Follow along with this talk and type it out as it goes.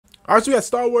Alright, so we got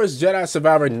Star Wars Jedi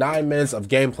Survivor, 9 minutes of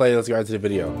gameplay. Let's get right to the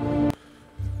video.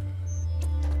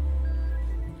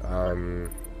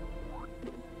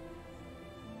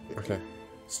 Okay.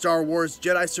 Star Wars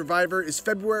Jedi Survivor is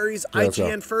February's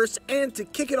IGN first, and to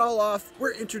kick it all off,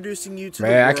 we're introducing you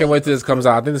to I can't wait till this comes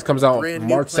out. I think this comes out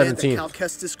March 17th. Cal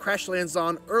Kestis crash lands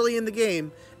on early in the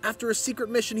game after a secret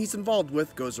mission he's involved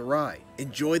with goes awry.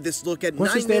 Enjoy this look at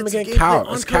 9 minutes of gameplay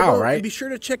on Koboh, right? And be sure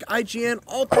to check IGN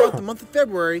all throughout the month of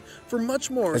February for much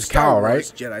more it's Star Wars right?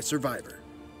 Jedi Survivor.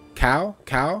 Cal?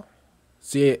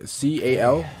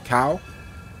 C-A-L? Cal?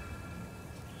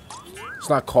 It's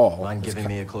not Call. Mind giving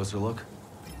me a closer look?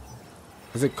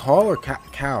 Is it Call or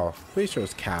Cow? Pretty sure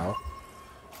it's Cow.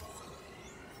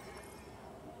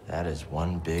 That is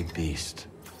one big beast.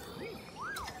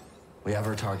 We have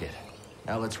our target.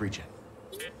 Now let's reach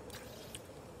it.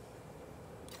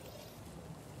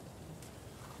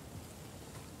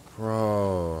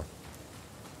 Bro.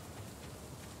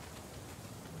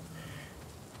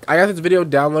 I got this video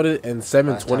downloaded in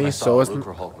 720, so it's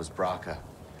Hulk was Braca.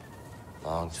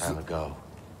 Long time ago.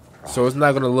 So it's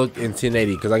not gonna look in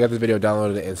 1080 because I got this video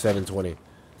downloaded in 720.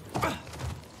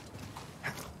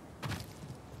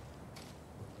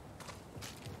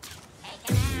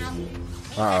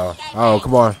 Uh-oh. Oh,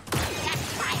 come on.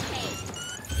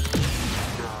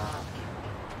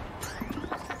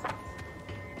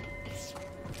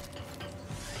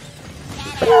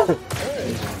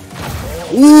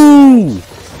 Ooh!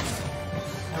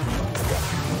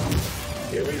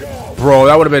 Bro,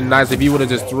 that would have been nice if he would have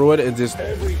just threw it and just...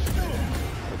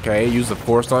 Okay, use the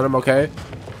force on him, okay.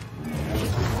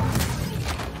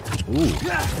 Ooh.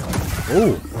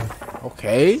 Ooh.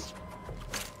 Okay.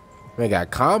 Man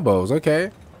got combos, okay.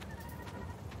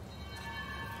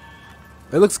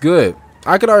 It looks good.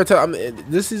 I can already tell, I mean,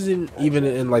 this isn't even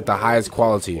in like the highest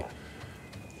quality.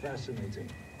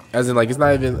 Fascinating. As in, like, it's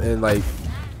not even in like...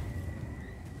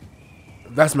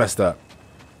 That's messed up.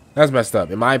 That's messed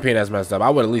up. In my opinion, that's messed up. I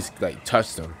would at least like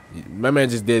touch them. My man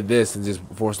just did this and just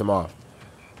forced them off.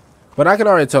 But I can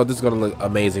already tell this is gonna look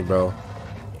amazing, bro.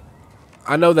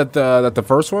 I know that the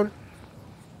first one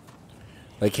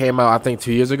that came out, I think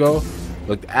 2 years ago,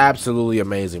 looked absolutely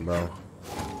amazing, bro.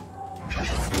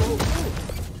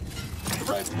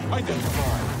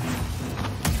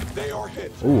 They are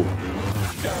hit. Ooh.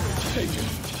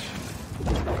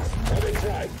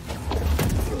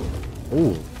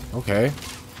 Ooh. Okay.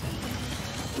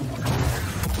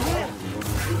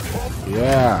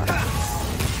 Yeah.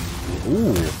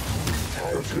 Ooh.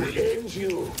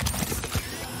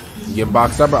 You getting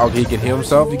boxed up? Okay, he can heal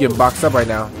himself. You getting boxed up right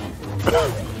now.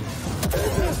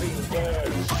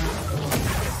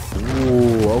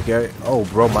 Ooh, okay. Oh,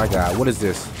 bro, my God. What is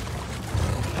this?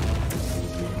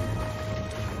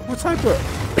 What type of...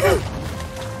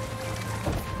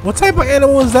 What type of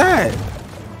animal is that?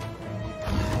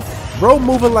 Bro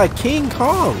moving like King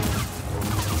Kong.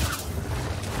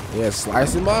 Yeah,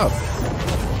 slice him up.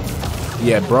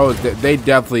 Yeah, bro, they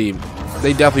definitely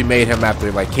made him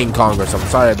after like King Kong or something.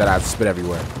 Sorry that I spit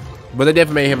everywhere, but they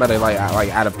definitely made him out of like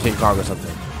out of King Kong or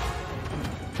something.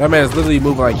 That man is literally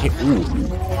moving like King. Ooh.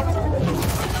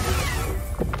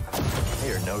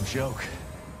 They are no joke.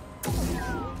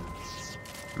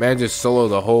 Man just soloed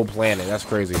the whole planet. That's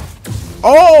crazy.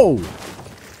 Oh!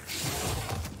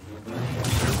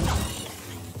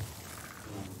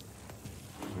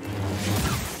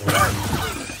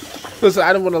 Listen,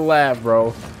 I didn't want to laugh,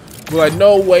 bro. But like,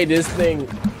 no way, this man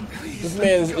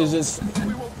is just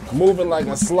moving like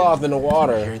a sloth in the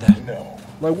water. Hear that? No.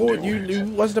 Like, what? You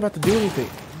wasn't about to do anything.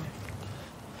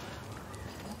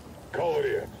 Call it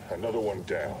in. Another one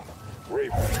down.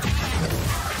 Raven.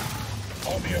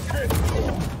 On the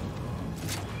offensive.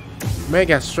 Man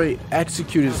got straight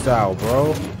executed style,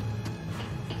 bro.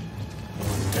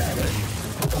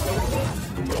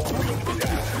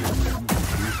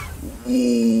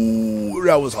 Ooh,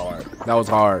 that was hard. That was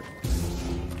hard.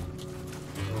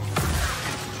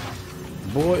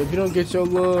 Boy, if you don't get your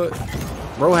look,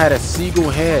 bro had a seagull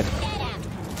head.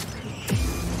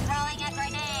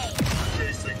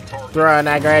 Throwing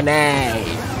a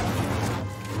grenade.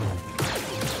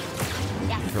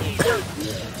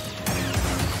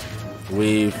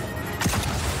 Weave.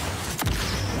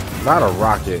 Not a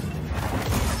rocket.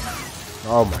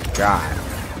 Oh my God.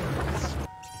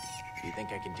 You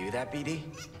think I can do that, BD?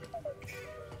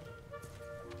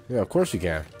 Yeah, of course you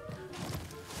can.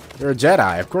 You're a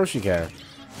Jedi. Of course you can.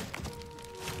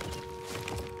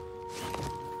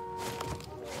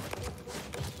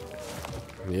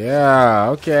 Yeah,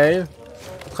 okay.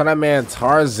 Call that man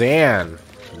Tarzan.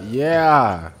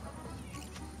 Yeah.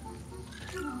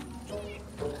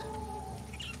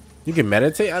 You can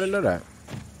meditate? I didn't know that.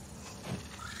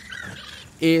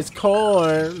 It's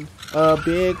corn, a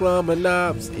big lump of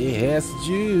knobs. It has the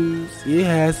juice. It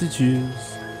has the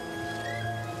juice.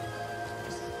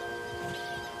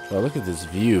 Oh, look at this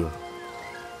view.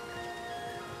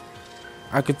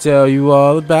 I could tell you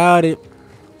all about it.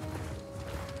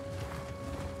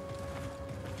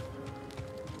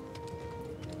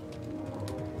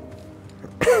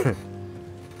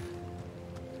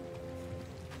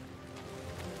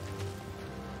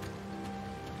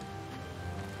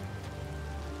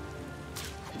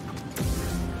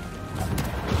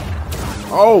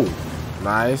 Oh,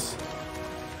 nice.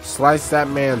 Slice that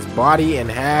man's body in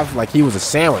half like he was a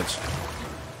sandwich.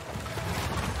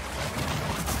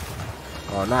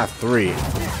 Oh, not 3.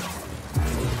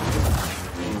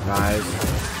 Nice.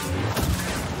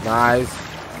 Nice.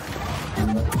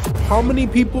 How many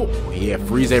people? Oh, yeah,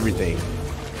 freeze everything.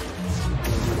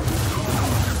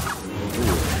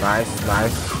 Ooh, nice,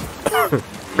 nice.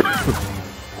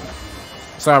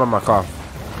 Sorry about my cough.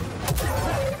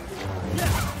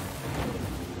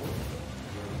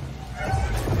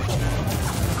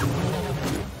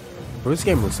 Bro, this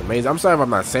game looks amazing. I'm sorry if I'm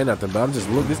not saying nothing, but I'm just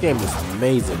look. This game looks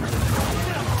amazing.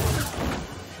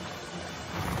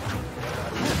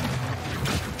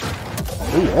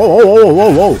 Ooh,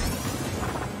 whoa.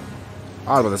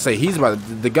 I was about to say he's about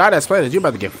to, the guy that's playing it. You're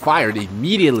about to get fired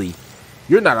immediately.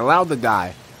 You're not allowed to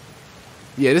die.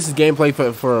 Yeah, this is gameplay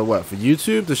for what? For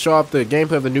YouTube to show off the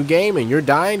gameplay of the new game, and you're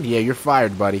dying. Yeah, you're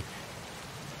fired, buddy.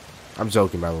 I'm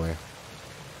joking, by the way.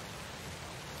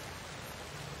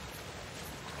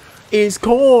 It's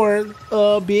corn,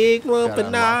 a big lump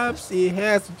of knobs. It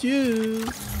has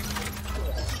juice.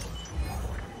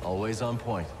 Always on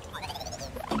point.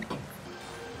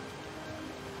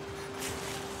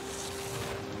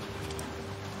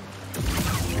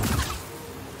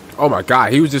 Oh my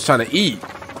god, he was just trying to eat.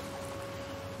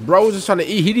 Bro was just trying to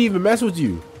eat. He didn't even mess with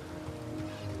you.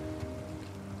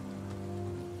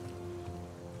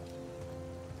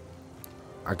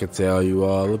 I could tell you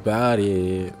all about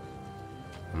it.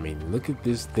 I mean, look at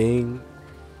this thing.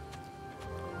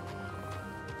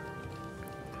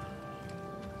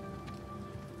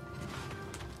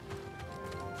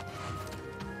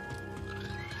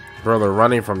 Bro, they're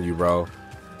running from you, bro.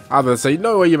 I was gonna say, you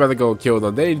know what, you're about to go kill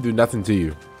them. They didn't do nothing to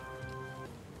you.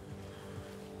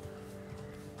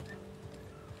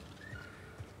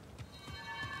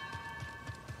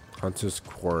 Hunter's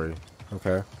Quarry.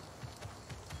 Okay.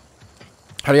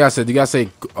 How do you guys say? Do you guys say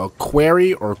a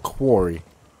quarry or quarry?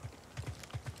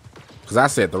 Because I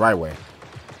said it the right way.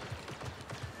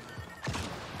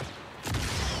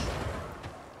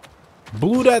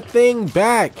 Blew that thing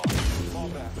back.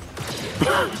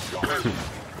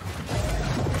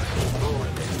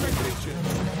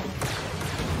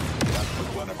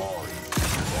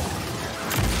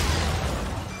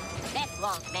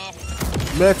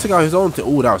 Man, took out his own.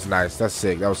 Ooh, that was nice. That's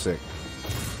sick. That was sick.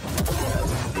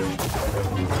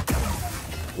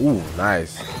 Ooh,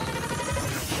 nice.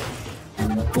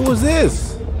 Who is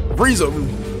this? Freeze him.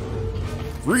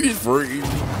 Freeze.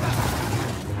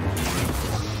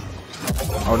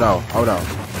 Oh no. Oh no.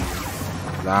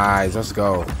 Nice. Let's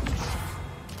go.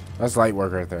 That's light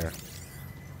work right there.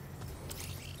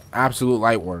 Absolute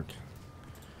light work.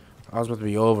 I was about to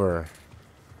be over.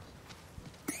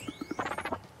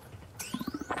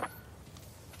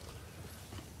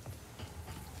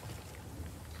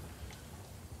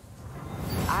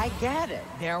 I get it.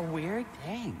 They're weird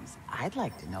things. I'd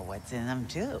like to know what's in them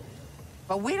too.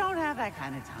 But we don't have that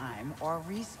kind of time or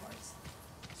resource.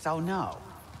 So no.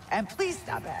 And please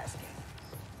stop asking.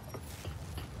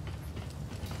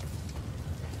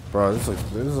 Bro, this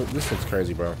looks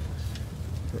crazy, bro.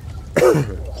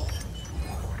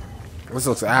 This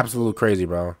looks absolutely crazy,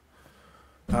 bro.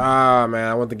 Ah, man,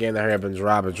 I want the game that hurry up and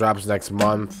drop. It drops next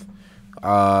month.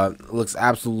 Looks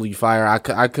absolutely fire. I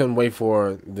couldn't wait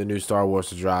for the new Star Wars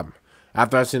to drop.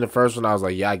 After I seen the first one, I was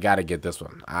like, yeah, I gotta get this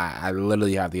one. I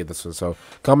literally have to get this one. So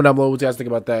comment down below what you guys think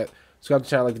about that. Subscribe to the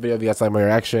channel, like the video if you guys like my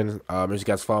reaction. Make sure you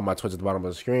guys follow my Twitch at the bottom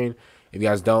of the screen. If you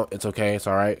guys don't, it's okay. It's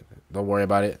all right. Don't worry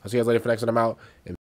about it. I'll see you guys later for next time I'm out.